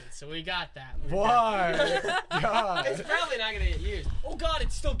so we got that. Why? God. It's probably not gonna get used. Oh God,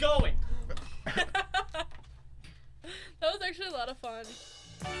 it's still going. That was actually a lot of fun.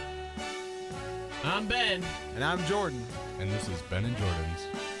 I'm Ben. And I'm Jordan. And this is Ben and Jordan's.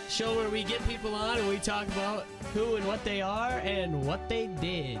 Show where we get people on and we talk about who and what they are and what they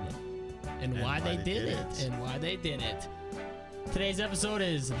did. And why they did it. And why they did it. Today's episode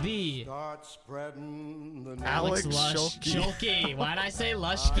is the Alex Schulke. Why'd I say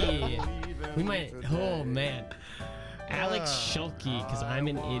Lushke? We might, oh man. Alex Schulke, because I'm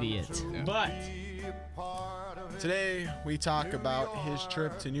an idiot. Yeah. But Today we talk about his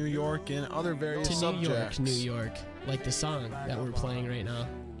trip to New York and other various to subjects. New York. Like the song that we're playing right now.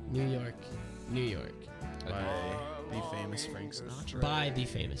 New York, New York. By the famous Frank Sinatra. By the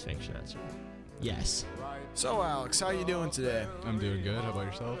famous Frank Sinatra. Yes. So Alex, how you doing today? I'm doing good. How about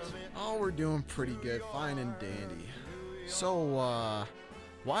yourselves? Oh, we're doing pretty good, fine and dandy. So,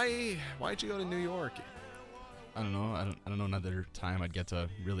 why'd you go to New York? I don't know. I don't know another time I'd get to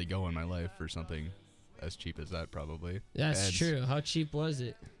really go in my life for something as cheap as that, probably. That's And, true. How cheap was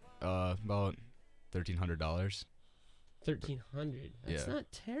it? About $1,300. $1,300. That's Yeah.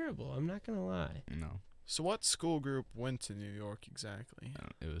 not terrible. I'm not gonna lie. No, So what school group went to New York exactly?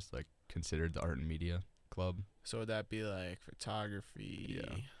 it was like considered the art and media club. So would that be like photography,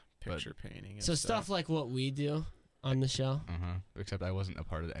 Yeah, picture painting, and So stuff like what we do on the show. Except I wasn't a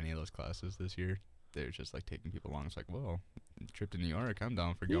part of any of those classes this year. They were just like taking people along. It's like, well, trip to New York. I'm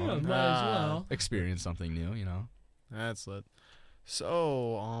down for Yeah, going. might as well. Experience something new, you know. That's lit.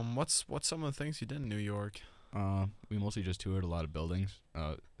 So, what's some of the things you did in New York? We mostly just toured a lot of buildings.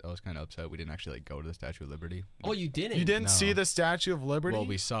 I was kind of upset we didn't actually like go to the Statue of Liberty. Oh, you didn't? You didn't No. see the Statue of Liberty? Well,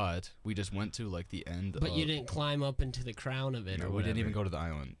 we saw it. We just went to like the end. But you didn't climb up into the crown of it No, or we whatever. didn't even go to the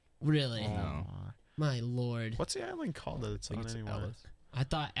island. Really? No. My lord. What's the island called that it's I think on it's anymore? Ellis. I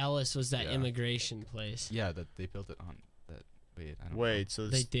thought Ellis was that Yeah. immigration place. Yeah, that they built it on that. Wait, I don't know. Wait, so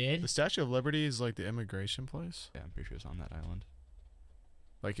They did? the Statue of Liberty is like the immigration place? Yeah, I'm pretty sure it's on that island.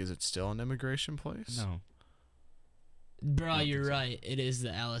 Like, is it still an immigration place? No. Bro, don't you're think so. right. It is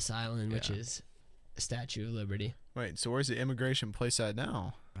the Ellis Island, which Yeah. is a Statue of Liberty. Wait, so where's the immigration place at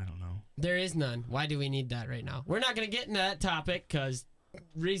now? I don't know. There is none. Why do we need that right now? We're not going to get into that topic because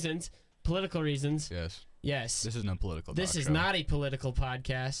reasons, political reasons. Yes. Yes. This isn't a political This talk is show. not a political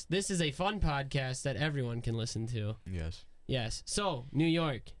podcast. This is a fun podcast that everyone can listen to. Yes. Yes. So, New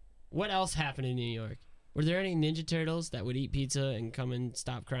York. What else happened in New York? Were there any Ninja Turtles that would eat pizza and come and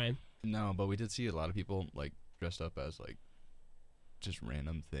stop crime? No, but we did see a lot of people like dressed up as like just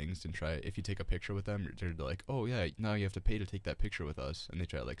random things and try. If you take a picture with them, they're like, "Oh yeah, now you have to pay to take that picture with us," and they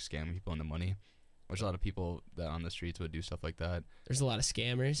try to like scam people into money. There's a lot of people that on the streets would do stuff like that. There's a lot of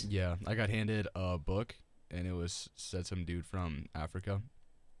scammers. Yeah, I got handed a book, and it said some dude from Africa,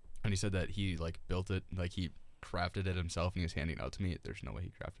 and he said that he like built it, like he crafted it himself, and he was handing it out to me. There's no way he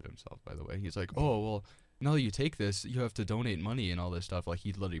crafted it himself, by the way. He's like, "Oh well, now that you take this, you have to donate money and all this stuff." Like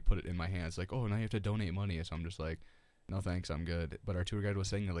he literally put it in my hands, like, "Oh, now you have to donate money." So I'm just like, "No thanks, I'm good." But our tour guide was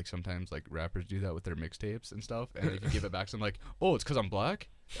saying that like sometimes like rappers do that with their mixtapes and stuff, and if you give it back to them, like, "Oh, it's 'cause I'm black,"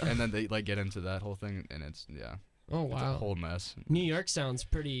 and then they like get into that whole thing, and it's Oh, it's a wow. whole mess. New York sounds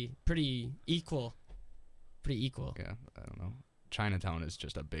pretty equal. Pretty equal. Yeah, I don't know. Chinatown is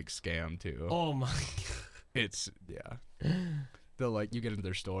just a big scam too. Oh, my. It's they'll like you get into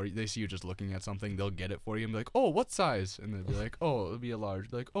their store, they see you just looking at something, they'll get it for you and be like, "Oh, what size?" And they'll be like, "Oh, it'll be a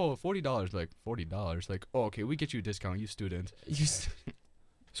large." Be like, "Oh, $40." Like, $40. Like, "Oh, okay, we get you a discount, you student."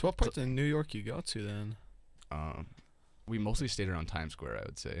 So what part of New York you go to then? We mostly stayed around Times Square, I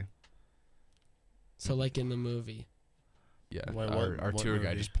would say. So, like in the movie. Yeah, Wait, our what tour guide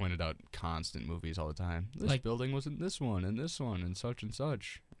movie? just pointed out constant movies all the time. This Like- building was in this one and such and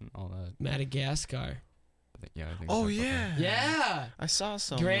all that. Madagascar. I think we Oh talked about yeah. that. Yeah. I saw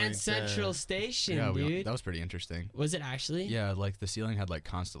some. Grand like Central that. Station, Yeah, dude. that was pretty interesting. Was it actually? Yeah, like the ceiling had like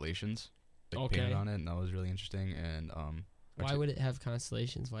constellations like painted Okay. on it, and that was really interesting. And Why would it have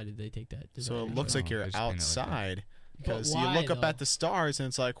constellations? Why did they take that design? So it looks like No, you're I just painted it like that. outside But because you why, look up though? at the stars and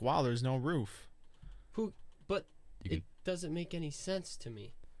it's like, wow, there's no roof. you It doesn't make any sense to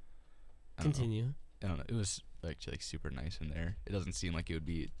me. I don't know. Continue. I don't know. It was like super nice in there. It doesn't seem like it would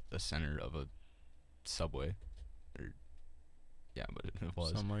be the center of a subway, or yeah, but it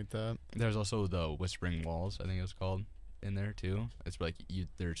was. Something like that. There's also the Whispering Walls, I think it was called, in there too. It's like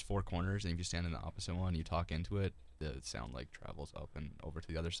there's 4 corners, and if you stand in the opposite one, you talk into it, the sound like travels up and over to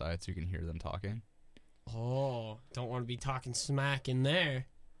the other side, so you can hear them talking. Oh, don't want to be talking smack in there.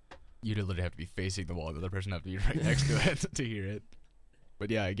 You'd literally have to be facing the wall. The other person have to be right next to it to hear it.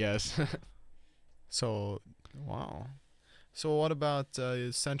 But yeah, I guess. So, wow. So what about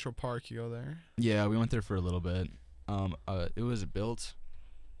Central Park? You go there? Yeah, we went there for a little bit. It was built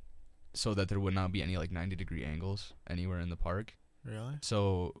so that there would not be any like 90-degree angles anywhere in the park. Really?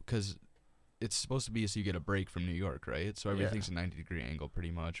 So, because it's supposed to be so you get a break from New York, right? So Yeah. everything's a 90-degree angle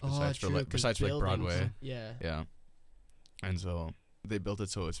pretty much, Oh, besides true, for like 'cause Broadway. buildings- Yeah. Yeah. And so they built it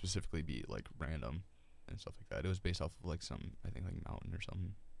so it specifically be like random and stuff like that. It was based off of like some, I think, like mountain or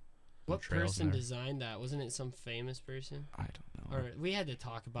something. What trails in person there. designed that? Wasn't it some famous person? I don't know. Or we had to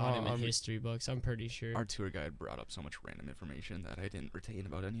talk about him in history books. I'm pretty sure. Our tour guide brought up so much random information that I didn't retain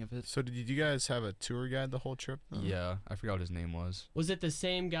about any of it. So did you guys have a tour guide the whole trip? Then? Yeah, I forgot what his name was. Was it the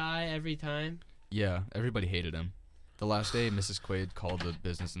same guy every time? Yeah, everybody hated him. The last day, Mrs. Quaid called the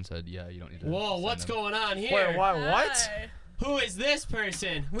business and said, "Yeah, you don't need to." Whoa, send what's him." going on here? Wait, what? Hi. Who is this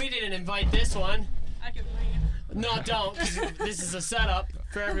person? We didn't invite this one. I can leave. No, don't. 'Cause this is a setup.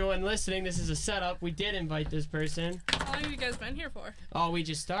 For everyone listening, this is a setup. We did invite this person. How long have you guys been here for? Oh, we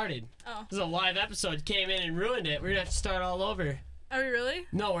just started. Oh. This is a live episode. Came in and ruined it. We're gonna have to start all over. Are we really?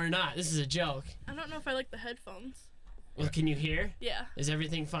 No, we're not. This is a joke. I don't know if I like the headphones. Well, can you hear? Yeah. Is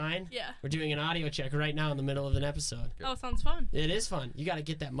everything fine? Yeah. We're doing an audio check right now in the middle of an episode. Oh, sounds fun. It is fun. You gotta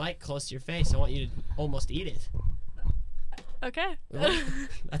get that mic close to your face. I want you to almost eat it. Okay.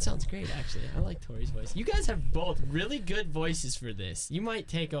 That sounds great, actually. I like Tori's voice. You guys have both really good voices for this. You might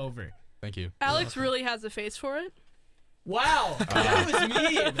take over. Thank you. Alex really has a face for it. Wow, that was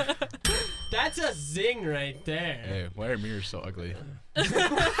mean. That's a zing right there. Hey, why are mirrors so ugly?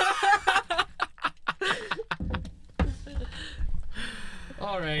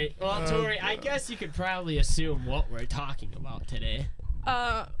 All right. Well, Tori, I guess you could probably assume what we're talking about today.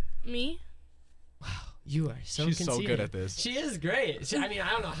 Me? You are so She's so conceited. good at this. She is great. I mean, I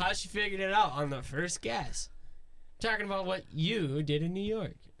don't know how she figured it out on the first guess. Talking about what you did in New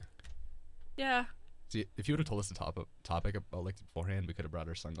York. Yeah. See, if you would have told us the topic about like beforehand, we could have brought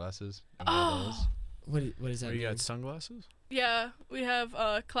our sunglasses. And Oh. those. What is that? Oh, you mean? got sunglasses? Yeah. We have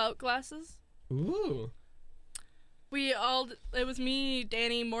clout glasses. Ooh. It was me,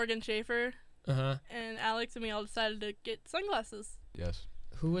 Danny, Morgan Schaefer, Uh-huh. and Alex, and we all decided to get sunglasses. Yes,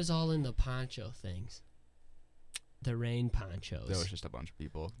 Who was all in the poncho things? The rain ponchos. there was just a bunch of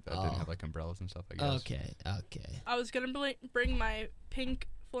people that Oh. didn't have like umbrellas and stuff. I guess. Okay. I was gonna bring my pink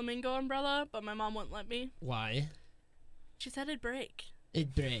flamingo umbrella, but my mom wouldn't let me. Why? She said it'd break.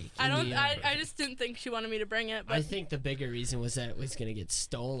 It break. I just didn't think she wanted me to bring it, but I think the bigger reason was that it was gonna get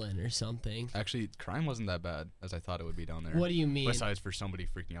stolen or something. Actually, crime wasn't that bad as I thought it would be down there. What do you mean? Besides for somebody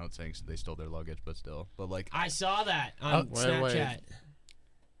freaking out saying they stole their luggage, but still. But like, I saw that on wait. Snapchat.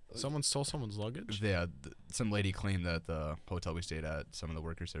 Someone stole someone's luggage? yeah, some lady claimed that the hotel we stayed at, some of the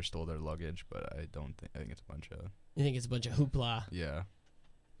workers there stole their luggage, but I think it's a bunch of You think it's a bunch of hoopla? yeah.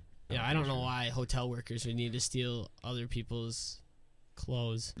 Yeah, I don't know why hotel workers would need to steal other people's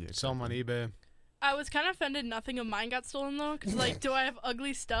clothes. Yeah, Sell them on eBay. I was kind of offended nothing of mine got stolen though, because like, do I have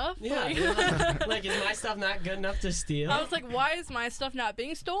ugly stuff? Yeah, Like- you're like, is my stuff not good enough to steal? I was like, why is my stuff not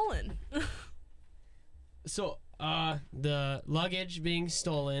being stolen? So, the luggage being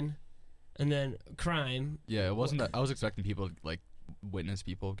stolen, and then crime, Yeah, it wasn't that. I was expecting people to, like witness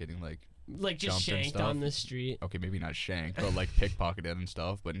people getting like like just Jumped and shanked stuff. on the street. okay, maybe not shanked, but like pickpocketed and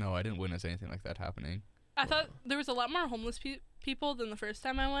stuff. But no, I didn't witness anything like that happening. I thought there was a lot more homeless people than the first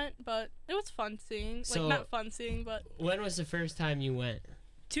time I went, but it was fun seeing. Like, So- not fun seeing, but When was the first time you went?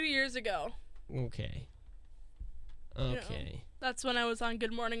 2 years ago. Okay. Okay. That's when I was on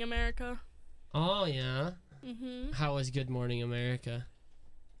Good Morning America. Oh yeah. Mm-hmm. How was Good Morning America?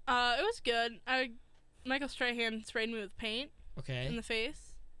 It was good. Michael Strahan sprayed me with paint in Okay. the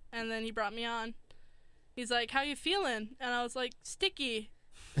face, and then he brought me on. He's like, "How you feeling?" And I was like, "Sticky."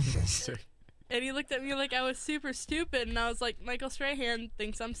 And he looked at me like I was super stupid, and I was like, "Michael Strahan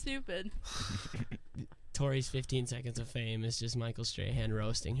thinks I'm stupid." Tori's 15 seconds of fame is just Michael Strahan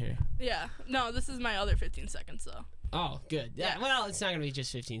roasting her. Yeah. No, this is my other 15 seconds though. Oh, good. Yeah. Yeah. Well, it's not gonna be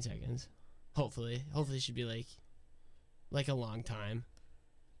just 15 seconds. Hopefully it should be like a long time,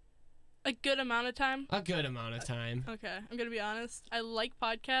 A good amount of time. a good amount of time. Okay, I'm gonna be honest. I like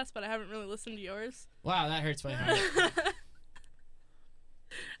podcasts, but I haven't really listened to yours. Wow, that hurts my heart.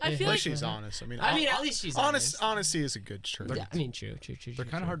 I Yeah. feel At like least she's honest. at least she's honest. Honesty is a good trait. Yeah, I mean, true. They're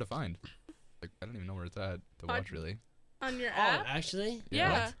kind of hard to find. Like I don't even know where it's at to watch really. on your Oh, app. actually?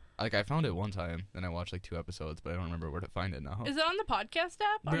 Yeah. What? Like I found it one time, then I watched like 2 episodes, but I don't remember where to find it now. Is it on the podcast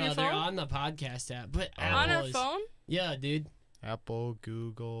app on Bro, your they're phone? on the podcast app, but Oh. On Apple our is- phone? Yeah, dude. Apple,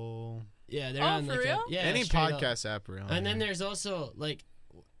 Google, Yeah, they're Oh, on for like real? yeah, any straight up. podcast app really. And then there's also like,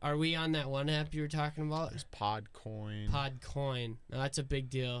 are we on that one app you were talking about? there's Podcoin. Podcoin. Now, that's a big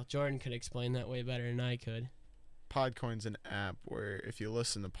deal. Jordan could explain that way better than I could. Podcoin's an app where if you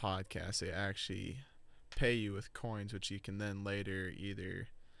listen to podcasts, they actually pay you with coins, which you can then later either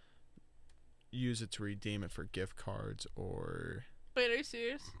use it to redeem it for gift cards or Wait, are you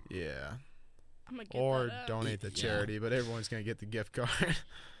serious? yeah, I'm gonna get or that app. donate to Yeah. charity. But everyone's gonna get the gift card.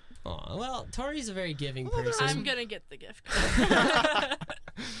 Oh, well, Tori's a very giving Well, person. I'm gonna get the gift card.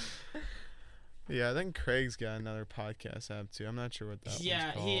 Yeah, I think Craig's got another podcast app too. I'm not sure what that Yeah,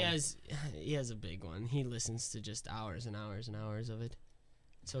 one's called. he has a big one. He listens to just hours and hours and hours of it.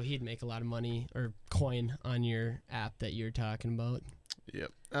 So he'd make a lot of money or coin on your app that you're talking about.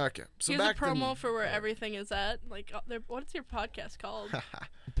 Yep. Okay. So Here's a back to promo for where everything is at. Like, what's your podcast called?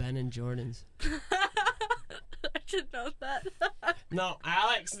 Ben and Jordan's. I should know that. No,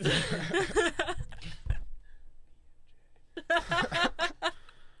 Alex.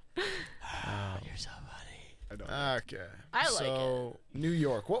 You're so funny. I don't. Okay. I like so New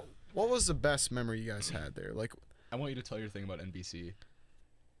York. What was the best memory you guys had there? Like, I want you to tell your thing about NBC.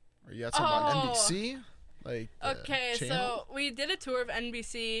 are you guys talking about Oh. NBC? Like the Okay, channel? so we did a tour of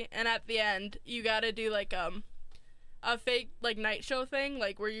NBC, and at the end, you gotta do like a fake like night show thing,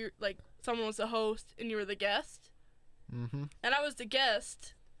 like where you like someone was the host and you were the guest, Mm-hmm. and I was the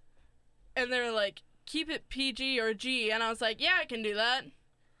guest, and they were like, keep it PG or G, and I was like, yeah, I can do that.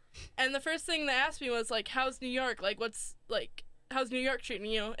 And the first thing they asked me was like, how's New York? Like, how's New York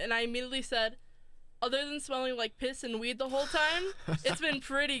treating you? And I immediately said, other than smelling like piss and weed the whole time, it's been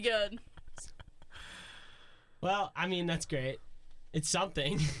pretty good. Well, I mean, that's great. It's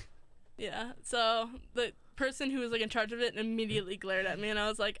something. Yeah, so the person who was like in charge of it immediately glared at me, and I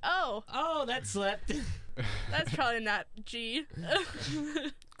was like, oh, Oh, that slipped. that's probably not G.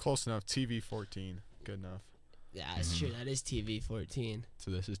 Close enough. TV 14. Good enough. Yeah, it's true. That is TV 14. So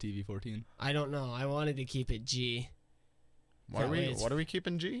this is TV 14. I don't know. I wanted to keep it G. What That are way we? it's- What are we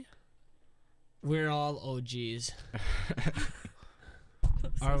keeping G? We're all OGs.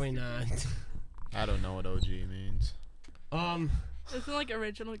 Are we not? I don't know what OG means. Isn't like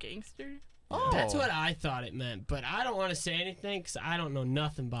original gangster? Oh, That's what I thought it meant, but I don't want to say anything because I don't know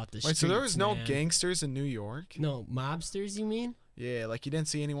nothing about the Wait, so there was streets, no man. gangsters in New York? No mobsters, you mean? Yeah, like you didn't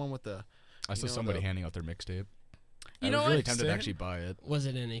see anyone with the. I saw know, somebody the- handing out their mixtape. You I know was really what? tempted to Same. actually buy it. Was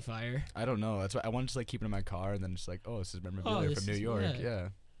it any fire? I don't know. That's why I wanted to like keep it in my car and then just like, oh, this is memorabilia this from New is- York. yeah. Yeah.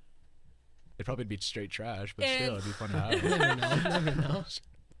 It'd probably be straight trash, but And- still, it'd be fun to have. Never know. Never know.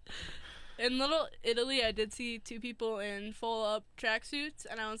 In Little Italy, I did see two people in full up tracksuits,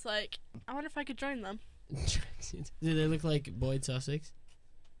 and I was like, I wonder if I could join them. Did they look like Boyd Sussex?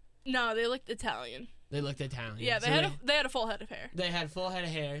 No, they looked Italian. They looked Italian. Yeah, they So had a full head of hair, they had full head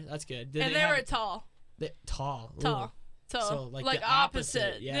of hair. That's good. Did and they have- were tall. tall. Ooh. Tall. So, like, the opposite.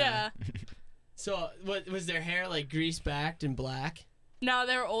 opposite, yeah. So what was their hair like grease backed and black? No,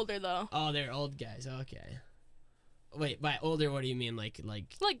 they were older though. Oh, they're old guys. Okay. Wait, by older, what do you mean? Like? Like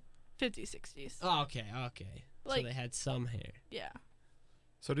 50s, 60s. Oh, okay. So Like- they had some hair. Yeah.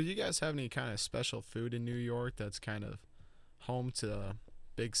 So did you guys have any kind of special food in New York that's kind of home to the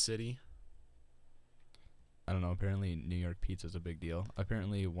big city? I don't know. Apparently, New York pizza is a big deal.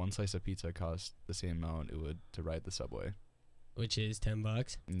 Apparently, one slice of pizza costs the same amount it would to ride the subway. Which is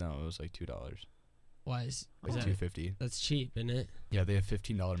 $10. No, it was like $2, Why is like that? $2.50. That's cheap, isn't it? Yeah, they have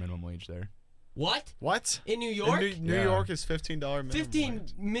 $15 minimum wage there. What? What? In New In York? New Yeah. York is $15 minimum 15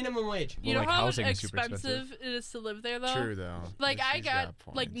 wage. minimum wage. You Well, know like, how housing is super expensive it is to live there though? True though. Like She's I got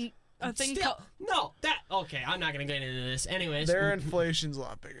like points. a thing Still, called no, that okay. I'm not gonna get into this. Anyways, Their inflation's a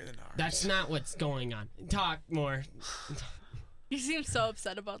lot bigger than ours. that's not what's going on. Talk more. You seem so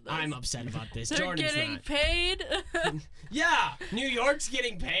upset about this. I'm upset about this. They're Jordan's getting not. paid. Yeah, New York's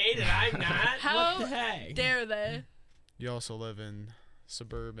getting paid and I'm not. How what the heck? dare they? You also live in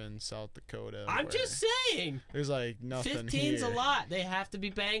suburban South Dakota. I'm where just saying. there's like nothing 15's here. a lot. They have to be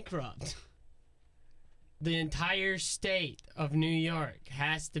bankrupt. The entire state of New York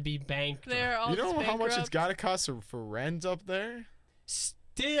has to be bankrupt. They're all You know just how much it's bankrupt. got to cost for rent up there?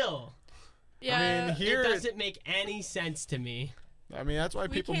 Still, Yeah. mean, here- it doesn't make any sense to me. I mean, that's why We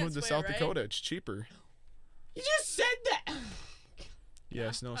people can't move to swear, South right? Dakota. It's cheaper. You just said that.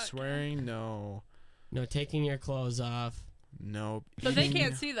 Yes, no Okay. swearing, no, No, taking your clothes off. no. But they eating-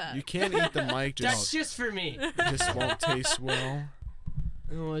 can't see that. You can't eat the mic. That's Just just for me. it just won't taste well.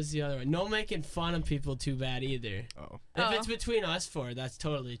 And what was the other one? No making fun of people too bad either. Oh. If Oh. it's between us four, that's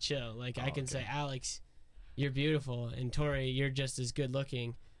totally chill. Like I Oh, can okay. say, Alex, you're beautiful, and Tori, you're just as good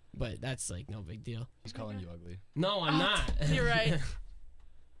looking. But that's like no big deal. He's calling you ugly. No, I'm Oh, not. you're right.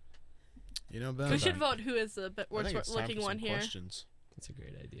 You know, Ben. We should vote who is the I think worst it's time looking for one some here. questions. That's a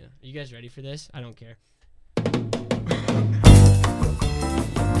great idea. Are you guys ready for this? I don't care.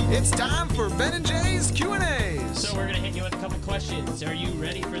 It's time for Ben and Jay's Q&As. So we're gonna hit you with a couple questions. Are you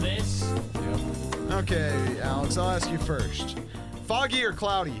ready for this? Yep. Okay, Alex, I'll ask you first. Foggy or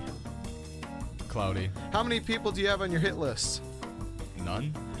cloudy? Cloudy. How many people do you have on your hit list?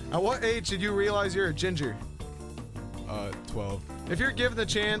 None. At what age did you realize you're a ginger? 12. If you're given the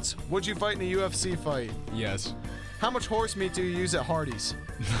chance, would you fight in a UFC fight? Yes. How much horse meat do you use at Hardee's?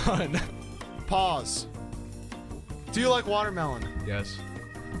 None. Pause. Do you like watermelon? Yes.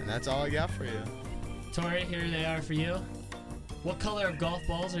 And that's all I got for you. Tori, here they are for you. What color of golf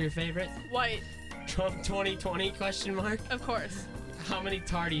balls are your favorite? White, Trump 2020 question mark. of course. How many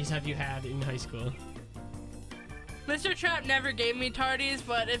tardies have you had in high school? Mr. Trap never gave me tardies,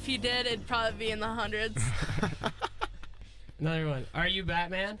 but if he did, it'd probably be in the hundreds. Another one. Are you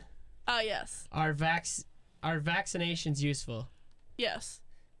Batman? Yes. Are vaccinations useful? Yes.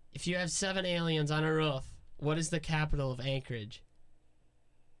 If you have 7 aliens on a roof, what is the capital of Anchorage?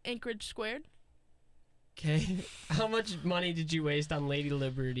 Anchorage squared. Okay. How much money did you waste on Lady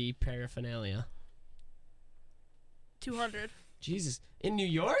Liberty paraphernalia? 200. Jesus. In New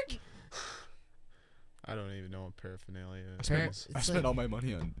York? I don't even know what paraphernalia is. It's spent like- all my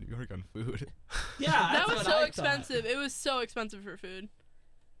money on New York on food. Yeah, That that's was what so I thought. expensive. It was so expensive for food.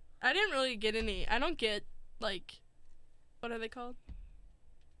 I didn't really get any. I don't get, like, what are they called?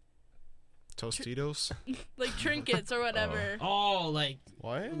 Tostitos? Like trinkets or whatever. Oh, like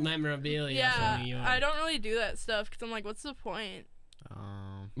What? memorabilia Yeah, from New York. I don't really do that stuff because I'm like, what's the point?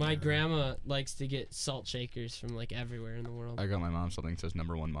 My yeah. grandma likes to get salt shakers from like everywhere in the world. I got my mom something that says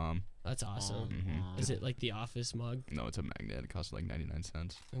 #1 mom. That's awesome. Mhm. Is it like the office mug? No, it's a magnet. It costs like 99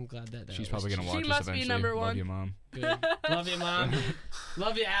 cents. I'm glad that. She's was probably gonna cheap. watch She this must be eventually. number Love one. you, mom. Good. Love you, mom.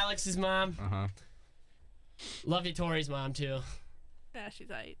 Love you, Alex's mom. Love you, Tori's mom too. Yeah, she's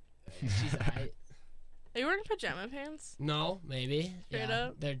right. She's alright. Are you wearing pajama pants? No, maybe. Straight yeah,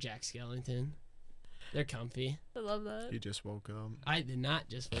 up? They're Jack Skellington. They're comfy. I love that. You just woke up. I did not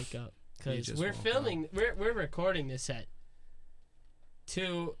just wake up You because just we're woke filming. We're recording this at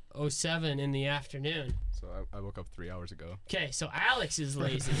 2:07 in the afternoon. So I woke up 3 hours ago. Okay, so Alex is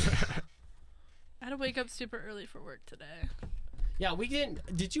lazy. I had to wake up super early for work today. Yeah, we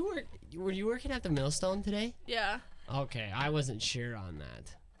didn't. Did you work? Were you working at the Millstone today? Yeah. Okay, I wasn't sure on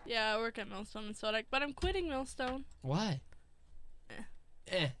that. Yeah, I work at Millstone and Sodak, but I'm quitting Millstone. Why?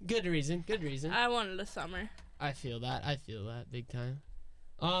 Good reason. Good reason. I wanted a summer. I feel that. I feel that big time.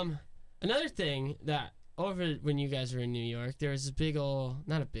 Another thing that over when you guys were in New York, there was a big ol',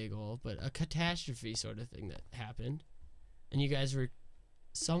 not a big ol', but a catastrophe sort of thing that happened, and you guys were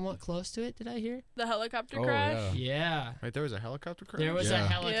somewhat close to it. Did I hear? The helicopter Oh, crash. yeah. Yeah. Wait, there was a helicopter crash? There was a Yeah.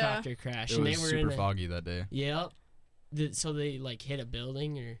 helicopter crash, It and was they were super in. foggy that day. Yep. So they like hit a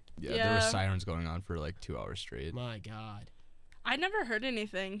building, or Yeah, there Yeah. were sirens going on for like 2 hours straight. my God. I never heard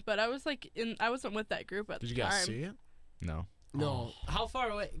anything, but I was like I wasn't with that group at Did the you time. guys see it? No. No. How far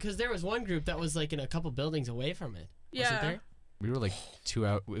away? Because there was one group that was like in a couple buildings away from it. Wasn't Yeah. there? We were like 2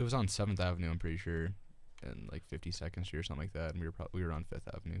 out. It was on 7th Avenue, I'm pretty sure, and like 52nd Street or something like that. And we were on 5th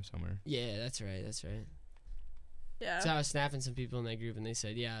Avenue somewhere. Yeah, that's right. That's right. Yeah. So I was snapping some people in that group, and they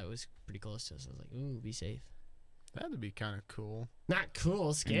said, "Yeah, it was pretty close to us." I was like, "Ooh, be safe." That'd be kind of cool. Not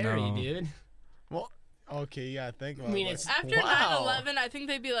cool, scary, No. dude. Okay, you gotta think about I mean, it. it's After Wow. 9/11, I think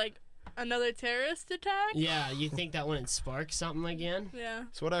they'd be like another terrorist attack. Yeah, you think that wouldn't spark something again? Yeah.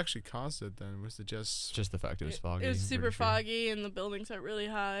 So what actually caused it then? Was it just... Just the fact it was foggy. It was I'm super pretty sure. foggy, and the buildings are really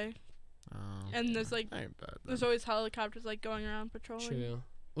high. And there's like That ain't bad then. there's always helicopters like going around patrolling. True.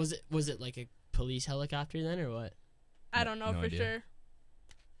 Was it like a police helicopter then, or what? I don't know No for idea. sure.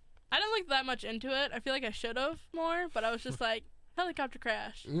 I didn't look that much into it. I feel like I should have more, but I was just like helicopter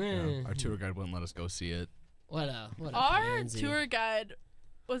crash. Yeah, Mm. our tour guide wouldn't let us go see it. What a Our pansy. tour guide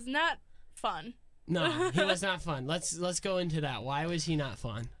was not fun. No, he was not fun. Let's go into that. Why was he not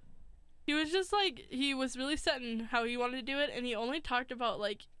fun? He was just like he was really set in how he wanted to do it, and he only talked about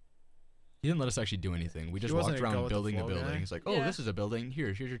like He didn't let us actually do anything. We just wasn't walked a go around with the building to flow guy? building. He's like, "Oh, Yeah. this is a building.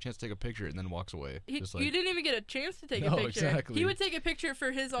 Here's your chance to take a picture," and then walks away. Just like, you didn't even get a chance to take a No, picture. exactly. He would take a picture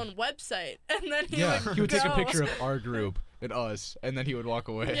for his own website, and then yeah, would he would take a go. picture of our group and us, and then he would walk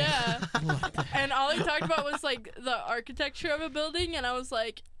away. Yeah. And all he talked about was like the architecture of a building, and I was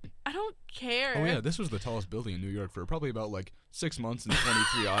like, I don't care. Oh yeah, this was the tallest building in New York for probably about like 6 months and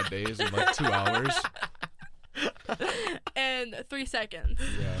 23 odd days and like 2 hours. And 3 seconds.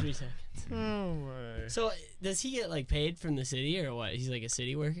 Yeah. 3 seconds. Oh my. So does he get like paid from the city or what? He's like a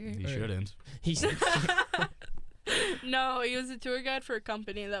city worker. He Or- shouldn't. He's No, he was a tour guide for a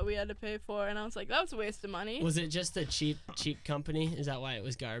company that we had to pay for, and I was like, that was a waste of money. Was it just a cheap company? Is that why it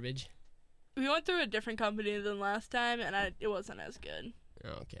was garbage? We went through a different company than last time, and it wasn't as good.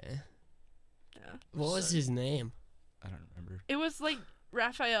 Okay. Yeah. What was his name? I don't remember. It was like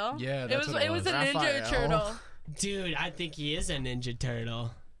Raphael. Yeah, it that's was. what it It was was. a Ninja Raphael. Turtle. Dude, I think he is a Ninja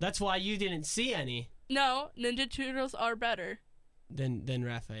Turtle. That's why you didn't see any No, Ninja Turtles are better than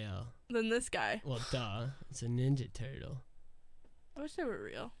Raphael. than this guy. Well, duh. It's a Ninja Turtle. I wish they were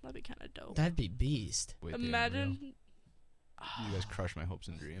real. That'd be kind of dope. That'd be beast. Wait, they aren't real. Imagine. You guys crush my hopes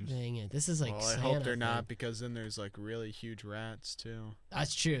and dreams. Dang it. This is like Well, I Santa hope they're thing. not, because then there's like really huge rats too.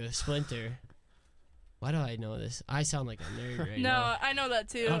 That's true. Splinter. Why do I know this? I sound like a nerd right No, now. I know that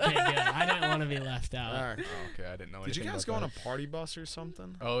too. Okay, good. I didn't want to be left out. Alright. Oh, okay, I didn't know. Did you anything guys about go on that. a party bus or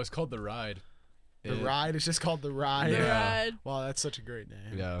something? Oh, it's called the Ride. The It- ride is just called the ride. The Yeah. ride. Wow, that's such a great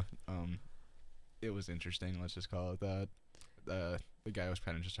name. Yeah. It was interesting. Let's just call it that. The guy was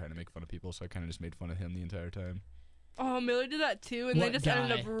kind of just trying to make fun of people, so I kind of just made fun of him the entire time. Oh, Miller did that too, and they What just guy?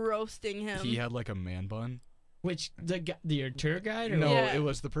 ended up roasting him. He had like a man bun. Which your tour guide or No, what? Yeah. it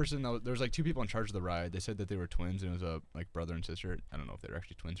was the person. There was like two people in charge of the ride. They said that they were twins, and it was a like brother and sister. I don't know if they were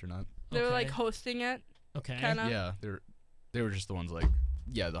actually twins or not. They were Okay. like hosting it, Okay. kind of. Yeah, they were just the ones like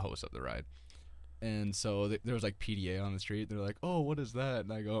the hosts of the ride. And so there was like PDA on the street. They're like, "Oh, what is that?"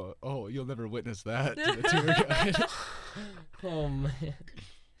 And I go, "Oh, you'll never witness that." To the tour guide. Oh man.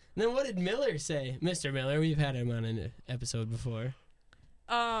 Then what did Miller say? Mr. Miller, we've had him on an episode before.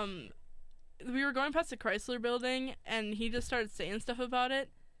 We were going past the Chrysler building, and he just started saying stuff about it.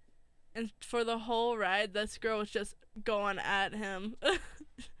 And for the whole ride, this girl was just going at him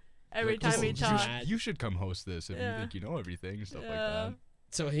every Like, time "Oh, he you talked. should- You should come host this if Yeah. you think you know everything and stuff like Yeah. that.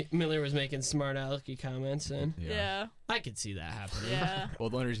 So Miller was making smart alecky comments then. Yeah. I could see that happening. Yeah. Well,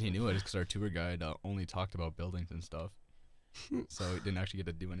 the only reason he knew it is because our tour guide only talked about buildings and stuff, so he didn't actually get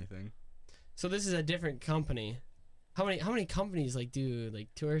to do anything. So this is a different company. How many companies like do like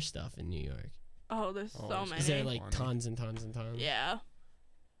tour stuff in New York? Oh, there's Oh, so is many. Is there like 20. tons and tons and tons? Yeah.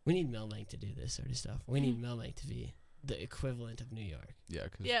 We need Milbank to do this sort of stuff. We need Milbank to be the equivalent of New York. Yeah,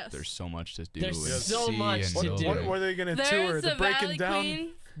 because Yes. there's so much to do. There's and so see much and to know. do. What are they gonna tour? There's They're the breaking Valley down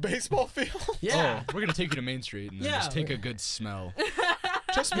Queen. baseball field. Yeah. Oh, we're gonna take you to Main Street and then Yeah, just take a we're- good smell.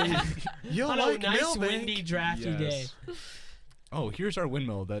 Just me. You'll On like a nice Milbank. windy drafty day. Yes. Oh, here's our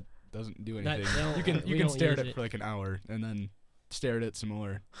windmill that doesn't do That anything. don't- you can we you can don't stare at use it it. for like an hour and then stare at it some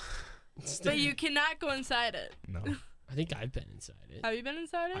more. But you cannot go inside it. No. I think I've been inside it. Have you been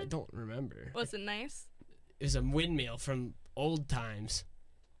inside I it? don't remember. Was it nice? It was a windmill from old times.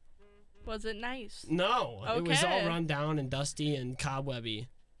 Was it nice? No, it was all Okay. run down and dusty and cobwebby.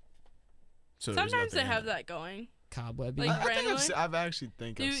 So there's Sometimes they nothing in have it. that going. Cobwebby. Like, I think randomly? I've actually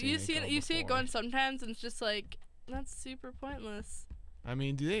think I've seen You it see go it. You see it before. going sometimes, and it's just like that's super pointless. I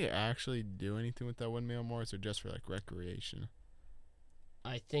mean, do they actually do anything with that windmill more, or is it just for like recreation?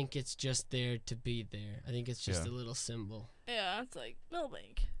 I think it's just there to be there. I think it's just Yeah. a little symbol. Yeah, it's like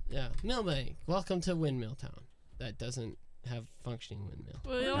Milbank. Yeah, Milbank. Welcome to Windmill Town. That doesn't have functioning windmill.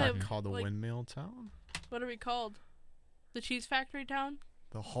 Well, we Not only have called the like, Windmill Town, what are we called? The Cheese Factory Town?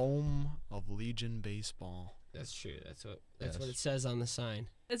 the home of Legion baseball. That's true. That's what Yes. it says on the sign.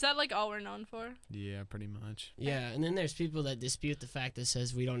 Is that like all we're known for? Yeah, pretty much. Yeah, and then there's people that dispute the fact that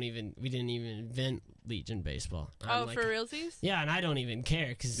says we didn't even invent Legion baseball. I'm Oh, like, for realsies? yeah, and I don't even care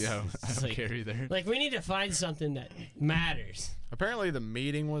because Yeah, I don't like, care either. Like we need to find something that matters. Apparently, the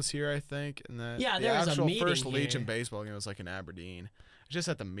meeting was here, I think, and that Yeah, the there was a actual meeting first Legion here. baseball game was like in Aberdeen. Just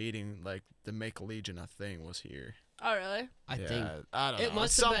at the meeting, like to make Legion a thing was here. Oh, really? I yeah, think I don't it know.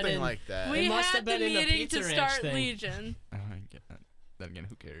 must It's have been something in- like that. We must had have been the in the meeting Pizza to Ranch start thing. Legion. I get that. Then again,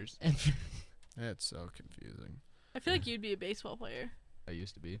 who cares? It's so confusing. I feel like you'd be a baseball player. I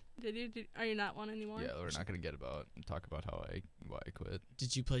used to be. Did you? Are you not one anymore? Yeah, we're not gonna talk about why I quit.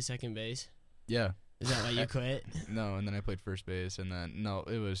 Did you play second base? Yeah. Is that why you quit? No, and then I played first base, and then no,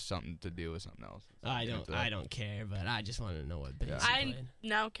 it was something to do with something else. I Get don't. into that. I don't care, but I just want to know what base Yeah. you I played.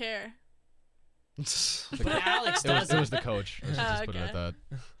 now care. But Alex It was doesn't. the coach. Let's just put it at Okay.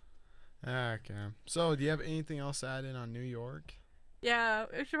 that. Okay. So, do you have anything else to add in on New York? Yeah,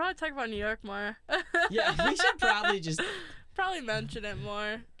 we should probably talk about New York more. Yeah, we should probably just. probably mention it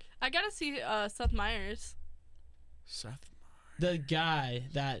more. I gotta see Seth Meyers. Seth. The guy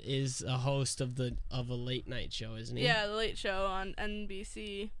that is a host of a late night show, isn't he? Yeah, the Late Show on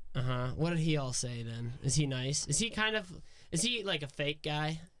NBC. What did he all say then? Is he nice? Is he like a fake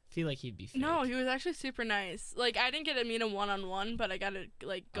guy? I feel like he'd be fake. No, he was actually super nice. Like I didn't get to meet him one-on-one, but I got to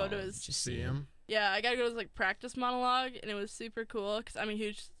like go to his. just See him? Yeah, I got to go to his like practice monologue, and it was super cool because I'm a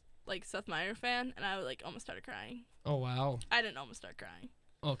huge like Seth Meyers fan, and I like almost started crying. Oh wow. I didn't almost start crying.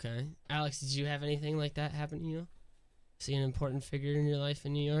 Okay, Alex, did you have anything like that happen to you? See an important figure in your life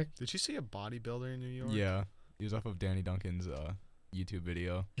in New York? Did you see a bodybuilder in New York? Yeah, he was off of Danny Duncan's YouTube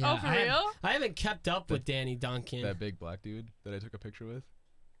video. Oh, for real? I haven't kept up with Danny Duncan. That big black dude that I took a picture with.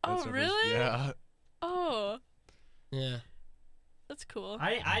 Oh, That's the first- really? Yeah. Oh, Yeah. that's cool.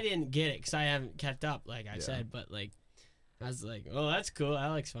 I didn't get it because I haven't kept up, like I Yeah. said, but like I was like, oh, that's cool.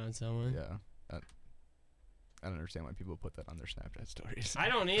 Alex found someone. Yeah. I don't understand why people put that on their Snapchat stories. I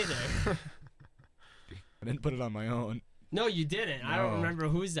don't either. I didn't put it on my own. No, you didn't. I don't No. remember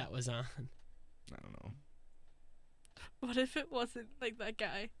whose that was on. I don't know. What if it wasn't like that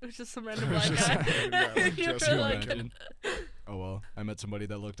guy? It was just some random It was black just guy. some random guy, like, You just were you like, imagine. Oh well, I met somebody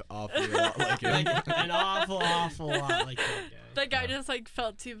that looked awfully a lot like him. Like an awful lot like that guy. that guy Yeah. just like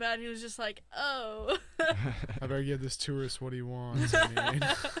felt too bad. He was just like, oh. I better give this tourist what he wants. I mean.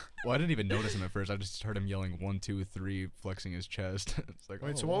 Well, I didn't even notice him at first. I just heard him yelling 1, 2, 3, flexing his chest. It's like,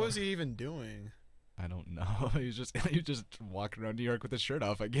 Wait, oh, so what wow. was he even doing? I don't know. He was just walking around New York with his shirt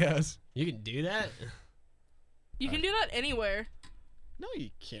off, I guess. You can do that? You can do that anywhere. No, you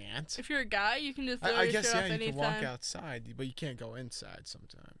can't. If you're a guy, you can just throw I your guess shirt yeah, off you anytime. can walk outside, but you can't go inside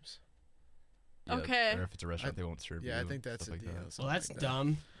sometimes. Yeah, Okay. Or if it's a restaurant, they won't serve you. Yeah, I think that's stuff the like deal. that. Well, that's something like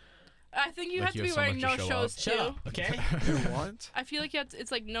dumb. I think you Like, have you to be have so wearing much no to show shows off. too. Shut up, okay? that. You what? I feel like you have to,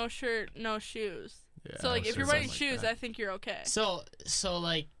 it's like no shirt, no shoes. Yeah, So like if you're something wearing like shoes, that. I think you're okay. So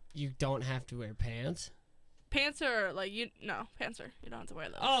like you don't have to wear pants? Pants are like you don't have to wear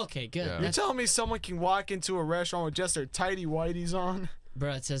those. Oh, okay, good. Yeah. You're That's- telling me someone can walk into a restaurant with just their tighty whities on?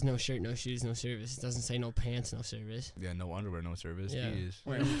 Bro, it says no shirt, no shoes, no service. It doesn't say no pants, no service. Yeah, no underwear, no service. Yeah. Jeez.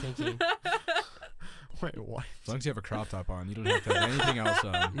 What are you thinking? Wait, what? As long as you have a crop top on, you don't have to have anything else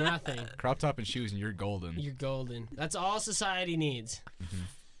on. Nothing. Crop top and shoes, and you're golden. You're golden. That's all society needs. Mhm.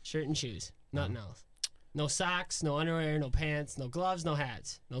 Shirt and shoes. Nothing else. No socks, no underwear, no pants, no gloves, no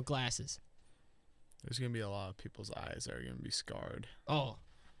hats, no glasses. There's gonna be a lot of people's eyes that are gonna be scarred. Oh.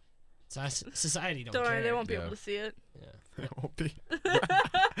 Society don't Don't care. worry, they won't be Yeah. able to see it. Yeah. They won't be.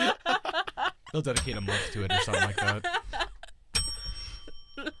 They'll dedicate a month to it or something like that.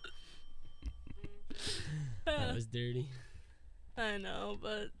 That was dirty. I know,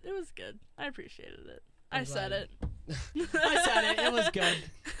 but it was good. I appreciated it. I I'm said glad. it. I said it. It was good.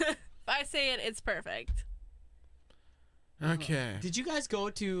 If I say it, it's perfect. Okay. Did you guys go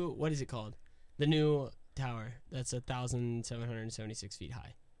to, what is it called? The new tower that's 1,776 feet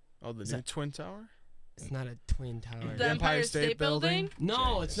high. Oh, the Is new that- Twin Tower? It's not a twin tower. The Empire State Building?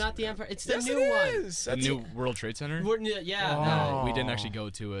 No, it's not the Empire. It's the Yes, new it one. is. The That's new World Trade Center? Yeah. Oh. We didn't actually go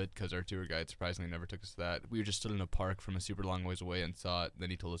to it because our tour guide surprisingly never took us to that. We were just stood in a park from a super long ways away and saw it. Then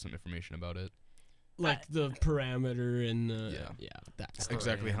he told us some information about it. Like the parameter and the Yeah. that's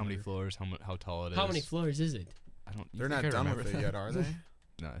Exactly how many floors, how tall it is. How many floors is it? I don't. you They're think not I done remember with it that? yet, are they?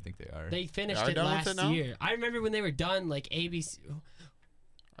 No, I think they are. They finished are it done with last it now? year. I remember when they were done. Like ABC,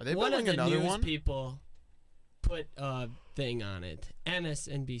 Are they one of building the another news one? people put a thing on it.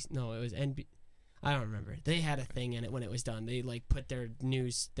 MSNBC. No, it was NB. I don't remember. They had a thing in it when it was done. They like put their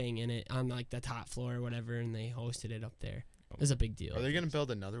news thing in it on like the top floor or whatever, and they hosted it up there. It was a big deal. Are they gonna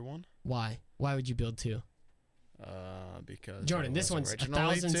build another one? Why? Why would you build two? Because Jordan, it this was one's originally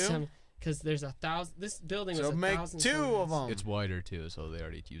 1,007. Because there's 1,000. This building was So make 1,000. two of them. It's wider too, so they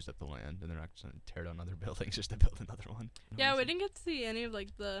already used up the land, and they're not just gonna tear down other buildings just to build another one. Yeah, we didn't get to see any of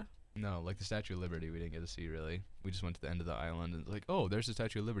like the. No, like the Statue of Liberty, we didn't get to see really. We just went to the end of the island and like, oh, there's the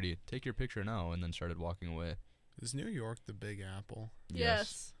Statue of Liberty. Take your picture now, and then started walking away. Is New York the Big Apple?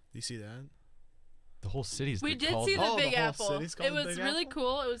 Yes. Do you see that? The whole city's We the- did called see the Oh, the Big whole Apple. city's called It the was Big really Apple?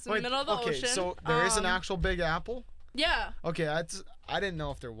 cool. It was in the middle of the okay, ocean. so there is an Um, actual Big Apple? Yeah, Okay, I didn't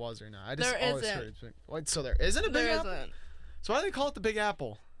know if there was or not. I just There always isn't. heard it's big. Wait, so there isn't a Big there Apple? isn't. So why do they call it the Big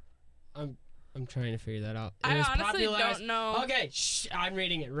Apple? I'm trying to figure that out. It I was honestly popularized- don't know. Okay, shh, I'm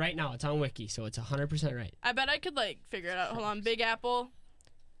reading it right now. It's on Wiki, so it's 100% right. I bet I could like figure it out. Hold on, Big Apple.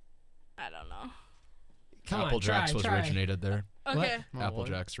 I don't know. Come Apple on, try, Jacks was try. originated there. Okay. Oh, Apple what?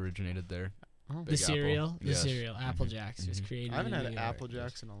 Jacks originated there. Oh. The Big Apple. cereal, Yes. Apple Mhm. Jacks was Mhm. created. I haven't in had New an York. Apple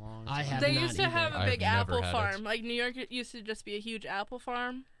Jacks in a long I time. have They not used to have either. a I've big never apple had it. farm. Like New York it used to just be a huge apple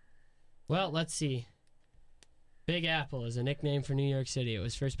farm. Well, let's see. Big Apple is a nickname for New York City. It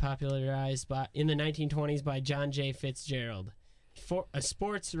was first popularized in the 1920s by John J. Fitzgerald, a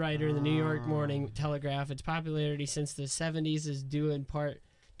sports writer in the New York Morning Telegraph. Its popularity since the 70s is due in part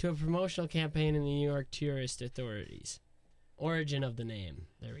to a promotional campaign in the New York tourist authorities. Origin of the name.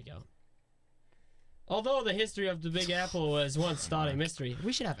 There we go. Although the history of the Big Apple was once thought a mystery,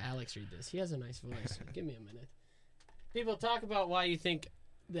 we should have Alex read this. He has a nice voice. Give me a minute. People, talk about why you think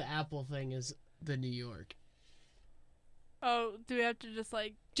the Apple thing is the New York. Oh, do we have to just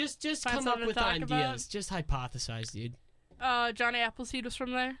like Just Find come up something to with talk ideas. about? Just hypothesize, dude. Johnny Appleseed was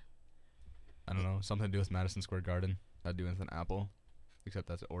from there? I don't know, something to do with Madison Square Garden. Had to do with an apple. except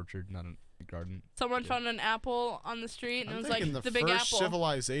that's an orchard, not a garden. Someone Yeah. found an apple on the street, and I'm it was thinking like the the big first apple.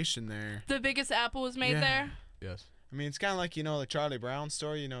 civilization there. The biggest apple was made Yeah. there. Yes. I mean, it's kind of like, you know, the Charlie Brown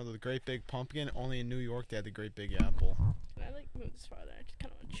story, you know, the great big pumpkin. Only in New York they had the great big apple. Can I like move this farther? I just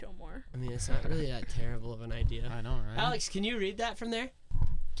kind of want to chill more. I mean, it's not really that terrible of an idea. I know, right? Alex, can you read that from there?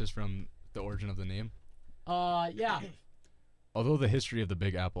 Just from the origin of the name. Yeah. Although the history of the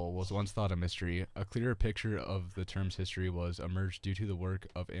Big Apple was once thought a mystery, a clearer picture of the term's history was emerged due to the work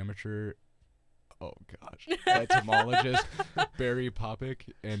of amateur entomologist Barry Popick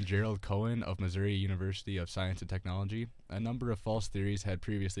and Gerald Cohen of Missouri University of Science and Technology. A number of false theories had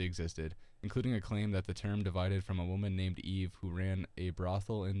previously existed, including a claim that the term divided from a woman named Eve who ran a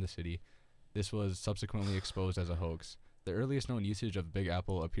brothel in the city. This was subsequently exposed as a hoax. The earliest known usage of Big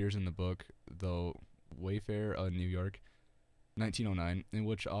Apple appears in the book The Wayfarer of New York, 1909, in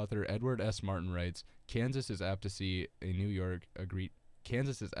which author Edward S. Martin writes, Kansas is apt to see in New York a greedy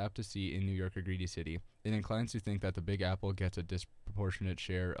city. It inclines to think that the Big Apple gets a disproportionate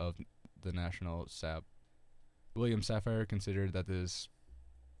share of the national sap. William Safire considered that this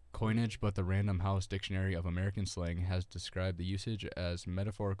coinage, but the Random House Dictionary of American Slang has described the usage as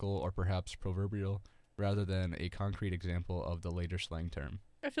metaphorical or perhaps proverbial, rather than a concrete example of the later slang term.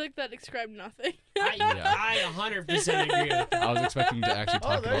 I feel like that described nothing. I 100% agree with that. I was expecting to actually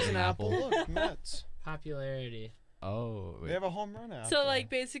talk about there's an an apple. apple. Look, Mets. Popularity. Oh, They wait. have a home run apple. So like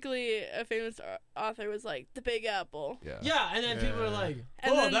basically, a famous author was like the Big Apple, Yeah. Yeah, and then people are Yeah. like,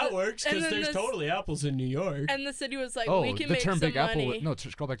 And "Oh, then that the- works and because then there's this- totally apples in New York." and the city was like, Oh, we can the make term some Big money. Apple. No,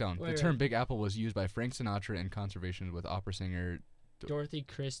 scroll back down. Wait, the wait. term Big Apple was used by Frank Sinatra in conservation with opera singer Dorothy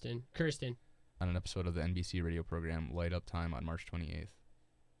Kirsten. on an episode of the NBC radio program Light Up Time on March 28th.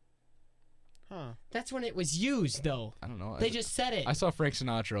 Huh. That's when it was used, though. I don't know. They just said it. I saw Frank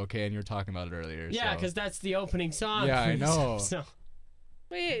Sinatra, okay, and you were talking about it earlier. Yeah, so- because that's the opening song. Yeah, for I this know. episode.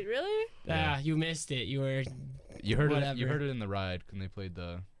 Wait, really? Ah, you missed it. You were. you heard it. You whatever. heard it in the ride when they played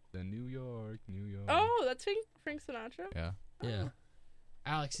the New York. Oh, that's Frank Sinatra. Yeah. Yeah.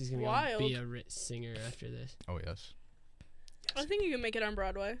 Alex is gonna Wild. go be a singer after this. Oh yes. I think you can make it on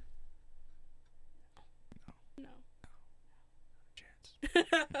Broadway. No. Chance.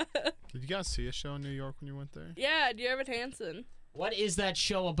 Did you guys see a show in New York when you went there? Yeah, Dear Evan Hansen. What is that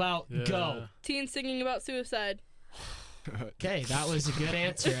show about? Go. Teen singing about suicide. Okay, that was a good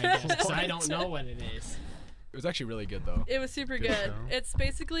answer, I guess. 'Cause I don't know what it is. It was actually really good though. It was super Good good. show. It's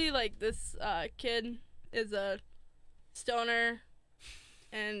basically like this kid is a stoner,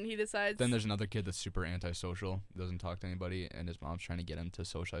 and he decides. Then there's another kid that's super antisocial, doesn't talk to anybody, and his mom's trying to get him to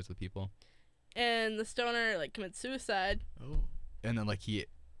socialize with people. and the stoner like commits suicide, Oh. And then like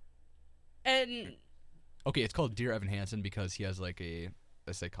and okay, it's called Dear Evan Hansen because he has like a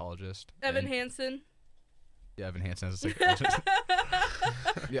psychologist. Evan and- Hansen. Yeah, Evan Hansen has a psychologist.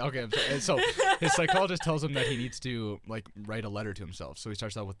 Yeah, okay. I'm sorry. And so his psychologist tells him that he needs to like write a letter to himself. So he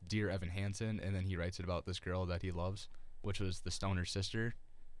starts out with Dear Evan Hansen, and then he writes it about this girl that he loves, which was the stoner's sister.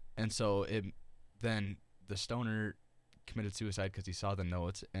 And so then the stoner committed suicide because he saw the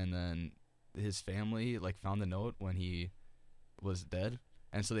notes, and then his family like found the note when he was dead,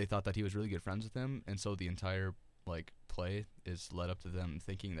 and so they thought that he was really good friends with him, and so the entire like play is led up to them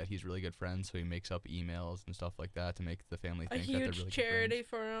thinking that he's really good friends, so he makes up emails and stuff like that to make the family A think that they're huge really charity good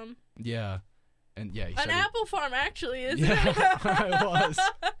for him. friends. Yeah, and yeah, he An started, apple farm, actually, isn't Yeah, it? it was.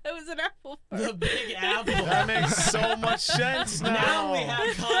 It was an apple farm. The Big Apple. That makes so much sense now. Now we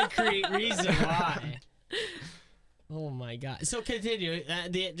have concrete reason why. Oh my god. So continue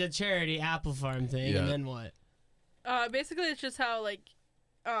the charity apple farm thing, Yeah. and then what? Basically, it's just how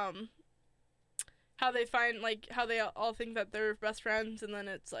how they find how they all think that they're best friends, and then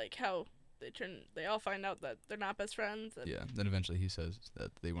it's like how they all find out that they're not best friends. And Yeah, then eventually he says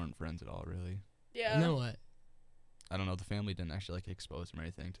that they weren't friends at all, really. yeah. And then what? I don't know. The family didn't actually like expose him or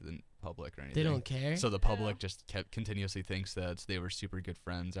anything to the public or anything. They don't care. So the public just continuously thinks that they were super good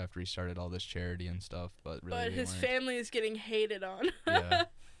friends after he started all this charity and stuff, but really But they his weren't. family is getting hated on. Yeah.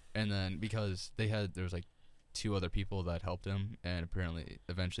 And then because there was like 2 other people that helped him, and apparently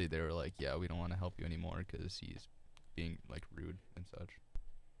eventually they were like, yeah, we don't want to help you anymore because he's being like rude and such.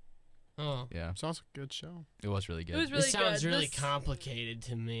 Oh, Yeah, Sounds like a good show. it was really good. It was this really sounds good. really This- complicated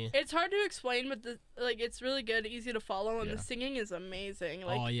to me. It's hard to explain, but it's really good, easy to follow, and Yeah. the singing is amazing.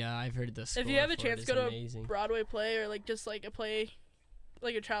 Oh yeah, I've heard the score if you have a for it chance, is go to amazing. a Broadway play or just like a play,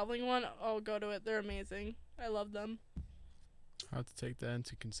 like a traveling one. I'll go to it. They're amazing. I love them. I'll have to take that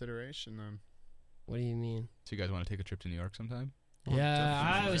into consideration then. What do you mean? So you guys want to take a trip to New York sometime? Oh, Yeah, I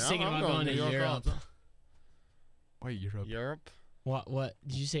definitely. was thinking I'm about going to New York Europe. all- Why Europe? Europe? What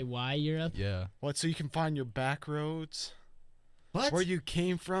did you say? Why Europe? Yeah. What, so you can find your back roads? What? Where you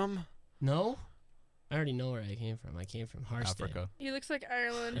came from? No? I already know where I came from. I came from Harston. Africa. He looks like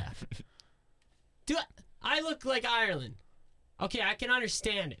Ireland. Yeah. Do I look like Ireland? Okay, I can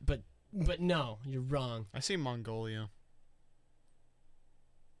understand it, but no, you're wrong. I see Mongolia.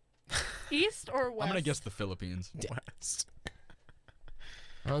 East or west? I'm gonna guess the Philippines. West.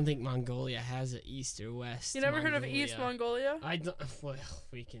 I don't think Mongolia has an east or west. You never heard of East Mongolia? I don't. Well,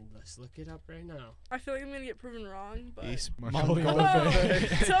 let's look it up right now. I feel like I'm gonna get proven wrong, but East Mongolia. Mongolia.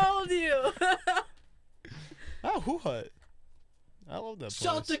 told you. Oh, Huhut. I love that place.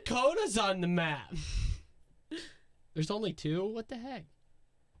 South Dakota's on the map. There's only 2. What the heck?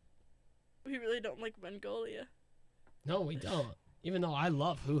 We really don't like Mongolia. No, we don't. Even though I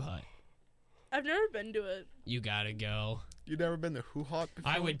love Huhut. I've never been to it. You gotta go. You never been to Huhut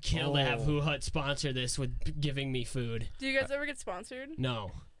before? I would kill to have Huhut sponsor this with giving me food. Do you guys ever get sponsored?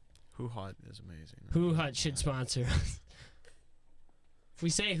 No. Huhut is amazing. Huhut should sponsor us. If we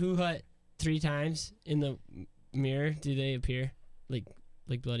say Huhut 3 times in the mirror, do they appear?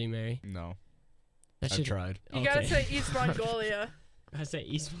 Like Bloody Mary? No, That I've should. tried. You gotta say East Mongolia. I say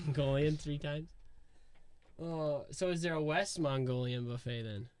East Mongolian 3 times. Oh, so is there a West Mongolian buffet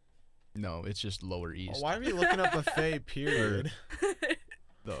then? No, it's just lower east. Why are you looking up buffet, period?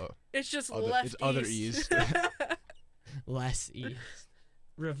 The It's just Other- left it's other east. Less east.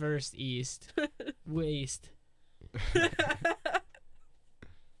 Reversed east. Waste.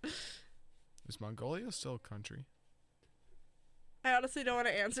 Is Mongolia still a country? I honestly don't want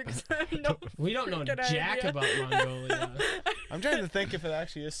to answer because I have no. We don't know Good jack idea. about Mongolia. I'm trying to think if it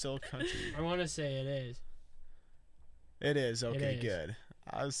actually is still a country. I want to say it is. It is. Okay, is. good.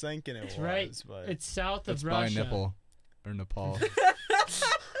 I was thinking it It's was, right. but It's south of it's by Russia. Nepal or Nepal.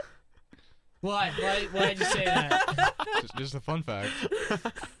 Why? Why'd you say that? just a fun fact.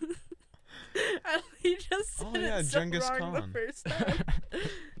 He just said Oh, yeah, it so Genghis wrong the Khan. first time.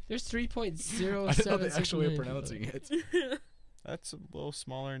 There's 3.076 I didn't know the actual way of million pronouncing people. it. that's a little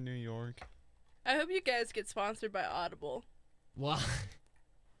smaller in New York. I hope you guys get sponsored by Audible. Why?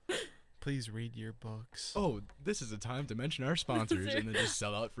 Please read your books. Oh, this is the time to mention our sponsors, and then just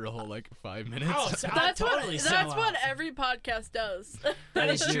sell out for a whole 5 minutes. Oh, so I That's totally what. sell That's out. what every podcast does. That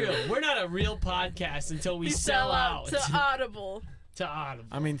is true. We're not a real podcast until we We sell out to Audible. to Audible.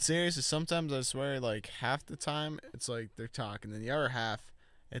 I mean, seriously, sometimes I swear, half the time, it's they're talking, and the other half,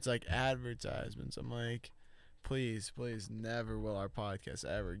 it's advertisements. I'm like, please, never will our podcast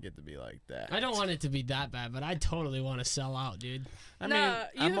ever get to be like that. I don't want it to be that bad, but I totally want to sell out, dude. I mean,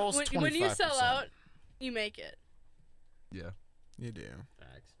 I'm most when you sell 25%. out, you make it. Yeah. You do.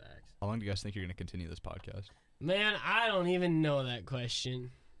 Facts. How long do you guys think you're going to continue this podcast? Man, I don't even know that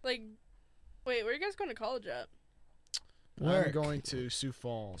question. Wait, where are you guys going to college at? I'm Work. going to Sioux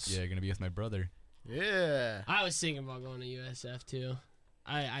Falls. Yeah, you're going to be with my brother. Yeah. I was thinking about going to USF too.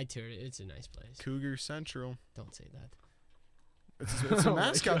 I toured it. It's a nice place. Cougar Central. Don't say that. It's a Oh my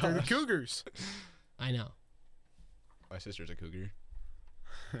mascot. They're the gosh. Cougars. I know. My sister's a cougar.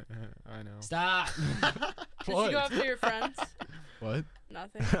 I know. Stop. Did you go after your friends? What?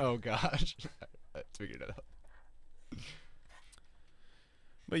 Nothing. Oh, gosh. I figured it out.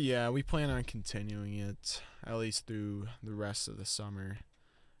 But yeah, we plan on continuing it at least through the rest of the summer.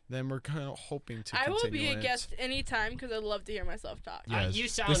 Then we're kind of hoping to I continue will be a it. guest anytime because I'd love to hear myself talk. Yes. You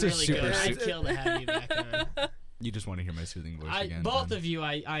sound This is really super good. I'd su- kill to have you back on. You just want to hear my soothing voice again. Both then. of you,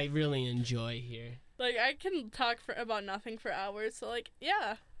 I really enjoy here. I can talk about nothing for hours. So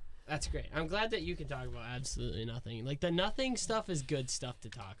yeah. That's great. I'm glad that you can talk about absolutely nothing. The nothing stuff is good stuff to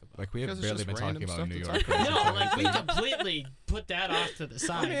talk about. We have Because it's barely just been talking random about New stuff York. to talk No, about. we completely put that off to the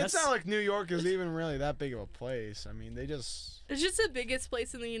side. I mean, it's That's- not like New York is even really that big of a place. I mean, they just... It's just the biggest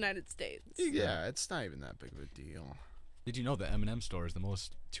place in the United States. Yeah, it's not even that big of a deal. Did you know the M&M store is the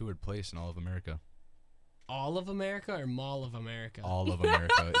most toured place in all of America? all of America or Mall of America? All of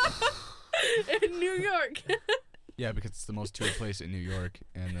America. In New York. Yeah, because it's the most toured place in New York,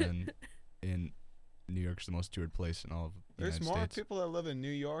 and then in New York's the most toured place in all of the There's United more States. people that live in New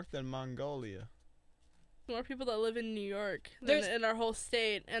York than Mongolia. More people that live in New York than in our whole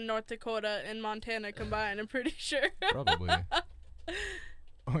state and North Dakota and Montana combined, I'm pretty sure. Probably.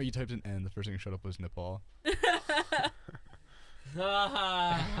 Oh, you typed in N. The first thing that showed up was Nepal.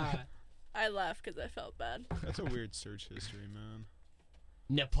 I laughed because I felt bad. That's a weird search history, man.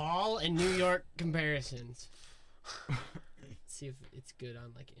 Nepal and New York comparisons. See if it's good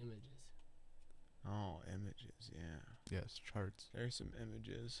on images. Oh, images, yeah. Yes, charts. There's some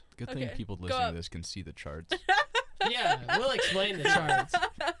images. Good thing Okay, people go listening up. to this can see the charts. Yeah, we'll explain the charts.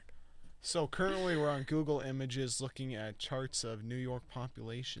 So currently we're on Google Images looking at charts of New York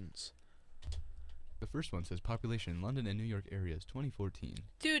populations. The first one says population in London and New York areas 2014.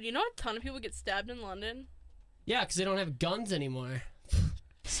 Dude, you know a ton of people get stabbed in London? Yeah, because they don't have guns anymore.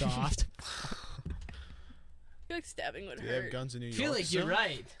 Soft. I feel like stabbing would Do they have hurt. guns in New I York? feel like you're still?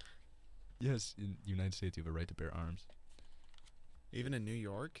 right. Yes, in the United States you have a right to bear arms. Even in New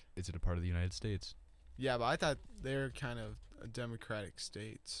York? Is it a part of the United States? Yeah, but I thought they're kind of a democratic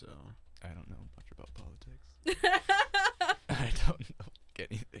state, so. I don't know much about politics. I don't know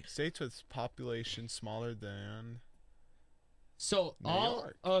anything. States with population smaller than. So New all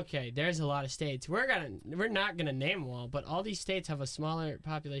York. okay, there's a lot of states. We're not gonna name them all, but all these states have a smaller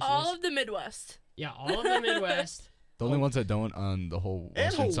population. All of the Midwest. Yeah, all of the Midwest. The only ones that don't on the whole And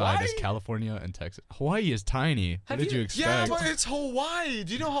western side is Hawaii? California and Texas. Hawaii is tiny. Have What did you- you expect? Yeah, but it's Hawaii.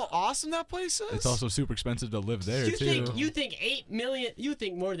 Do you know how awesome that place is? It's also super expensive to live there you too. think 8 million? You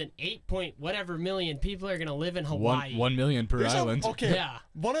think more than 8 point whatever million people are gonna live in one Hawaii? 1 million per There's island. okay, Yeah.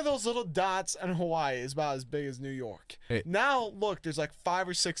 one of those little dots in Hawaii is about as big as New York. Hey. Now, look, there's like 5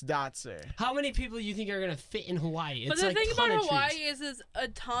 or 6 dots there. How many people you think are gonna fit in Hawaii? But It's the like thing ton about of Hawaii trees. is a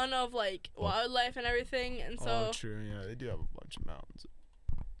ton of like wildlife and everything, and so Oh, true. Yeah, they do have a bunch of mountains.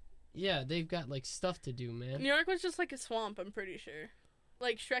 Yeah, they've got like stuff to do, man. New York was just like a swamp. I'm pretty sure.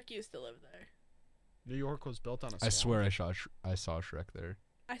 Like Shrek used to live there. New York was built on a swamp. I swear I saw Shrek there.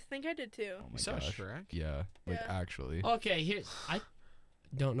 I think I did too. Oh my You saw gosh. Shrek? Yeah, like Yeah. actually. Okay, here I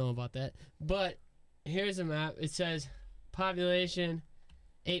don't know about that, but here's a map. It says population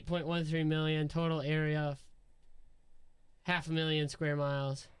 8.13 million, total area 500,000 square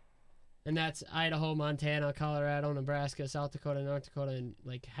miles, and that's Idaho, Montana, Colorado, Nebraska, South Dakota, North Dakota, and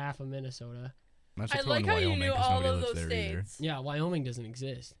like half of Minnesota. That's I just like in how you Wyoming knew 'cause all nobody of lives those there either. states. Yeah, Wyoming doesn't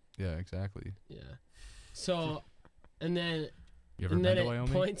exist. Yeah, exactly. Yeah, so and then You ever and been then to it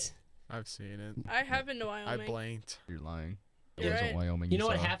Wyoming? points. I've seen it. I have been to I Wyoming. blanked. You're lying. It You're wasn't right. Wyoming. You know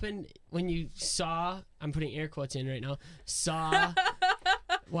what saw. happened when you saw? I'm putting air quotes in right now. Saw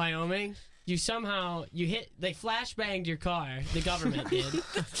Wyoming. You somehow they flashbanged your car. The government did,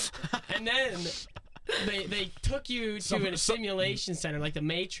 and then they took you to a simulation center like the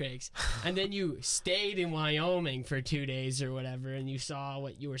Matrix, and then you stayed in Wyoming for 2 days or whatever, and you saw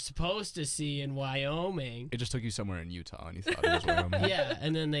what you were supposed to see in Wyoming. It just took you somewhere in Utah and you thought it was Wyoming. Yeah,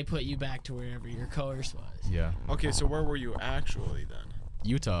 and then they put you back to wherever your course was. Yeah. Okay, so where were you actually then?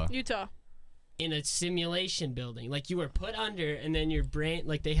 Utah. Utah. In a simulation building, like you were put under, and then your brain,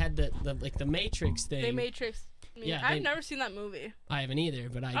 like they had the Matrix thing. They Matrix. Me. Yeah, I've they- never seen that movie. I haven't either,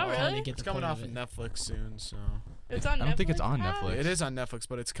 but I Oh, kind really? of get It's the coming point off of of it. Netflix soon, so. It's on Netflix. I don't think it's on Ah. Netflix. It is on Netflix,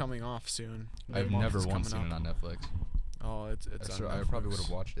 but it's coming off soon. I've The month never is once coming seen it up. on Netflix. Oh, it's on I Netflix. probably would have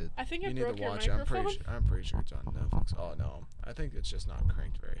watched it. I think You I need broke to your watch it. I'm microphone. pretty sure it's on Netflix. Oh no, I think it's just not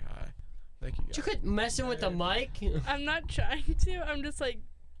cranked very high. Thank you. Did you Guys. quit messing with the mic? I'm not trying to. I'm just like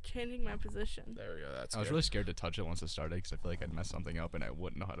changing my position. There we go. That's I was good. really scared to touch it once it started because I feel like I'd mess something up and I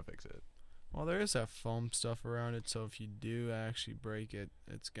wouldn't know how to fix it. Well, there is that foam stuff around it, so if you do actually break it,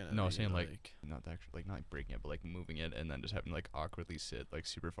 it's gonna. No, be saying like not actually like not breaking it, but like moving it and then just having to like awkwardly sit like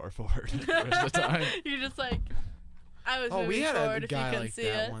super far forward the rest of the time. You're just like, I was Oh, moving we had forward a if you guy couldn't like see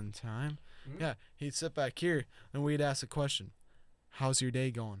that it. one time. Hmm? Yeah, he'd sit back here and we'd ask a question. How's your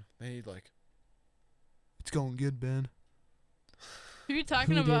day going? And he'd like, it's going good, Ben. Who are you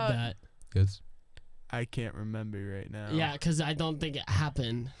talking Who about? did that? Yes. I can't remember right now. Yeah, because I don't think it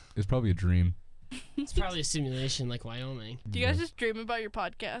happened. It's probably a dream. It's probably a simulation like Wyoming. Do you guys just dream about your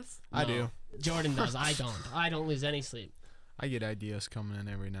podcast? I No. do. Jordan does. I don't. I don't lose any sleep. I get ideas coming in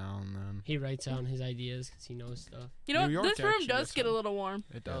every now and then. He writes down his ideas because he knows stuff. You know, New York this room actually does gets get a some. little warm.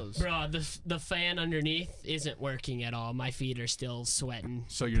 It does. Bro, the fan underneath isn't working at all. My feet are still sweating.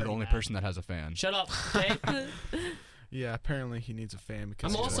 So you're the Pretty only bad. person that has a fan. Shut up, okay? Yeah, apparently he needs a fan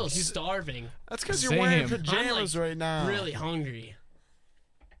because I'm also he's starving. that's because you're wearing Same. pajamas right now. Really hungry.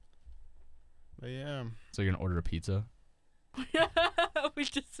 But yeah. So you're gonna order a pizza? We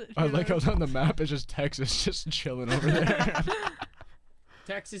just sit I here. like how on the map it's just Texas just chilling over there.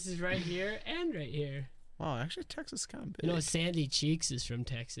 Texas is right here and right here. Wow, actually Texas is kind of big. You know, Sandy Cheeks is from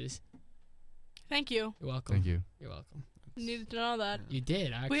Texas. Thank you. You're welcome. Thank you. You're welcome. Needed to know that. You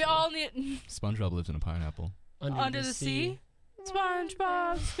did, actually. We all need SpongeBob lives in a pineapple. Under the sea.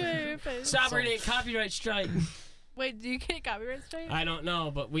 SpongeBob SquarePants. Stop reading it. Copyright strike. Wait, do you get copyright straight? I don't know,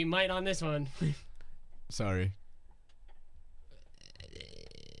 but we might on this one. Sorry.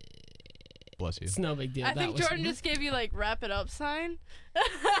 Bless you. It's no big deal. I That think was- Jordan just gave you like wrap it up sign.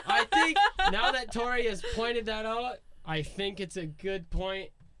 I think now that Tori has pointed that out, I think it's a good point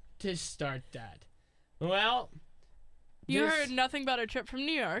to start that. Well, You this- heard nothing about our trip from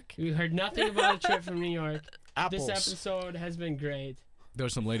New York. we heard nothing about a trip from New York. Apples. This episode has been great. There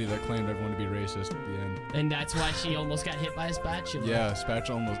was some lady that claimed everyone to be racist at the end. And that's why she almost got hit by a spatula. Yeah,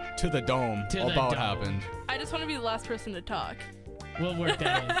 spatula almost to the dome. To the about dome. happened. I just want to be the last person to talk. We'll work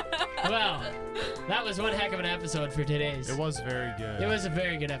that in. Well, that was one heck of an episode for today's. It was very good. It was a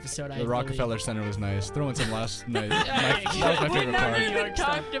very good episode. The Rockefeller Center was nice. Throw in some last night. Hey, That was my We favorite never part. even New York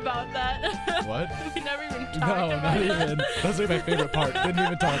stuff. talked about that. What? We never even talked No, about not it. even. That's like my favorite part. Didn't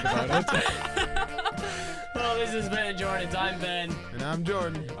even talk about it. Well, this is Ben and Jordan's. I'm Ben. And I'm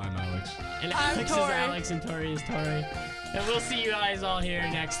Jordan. I'm Alex. And I'm Alex Tori. is Alex and Tori is Tori. And we'll see you guys all here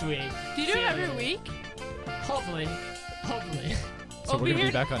next week. Do you do See it you every later. week? Hopefully. Hopefully. So We'll we're be gonna be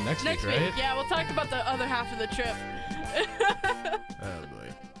here back on next week, right? Yeah, we'll talk about the other half of the trip. Oh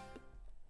boy.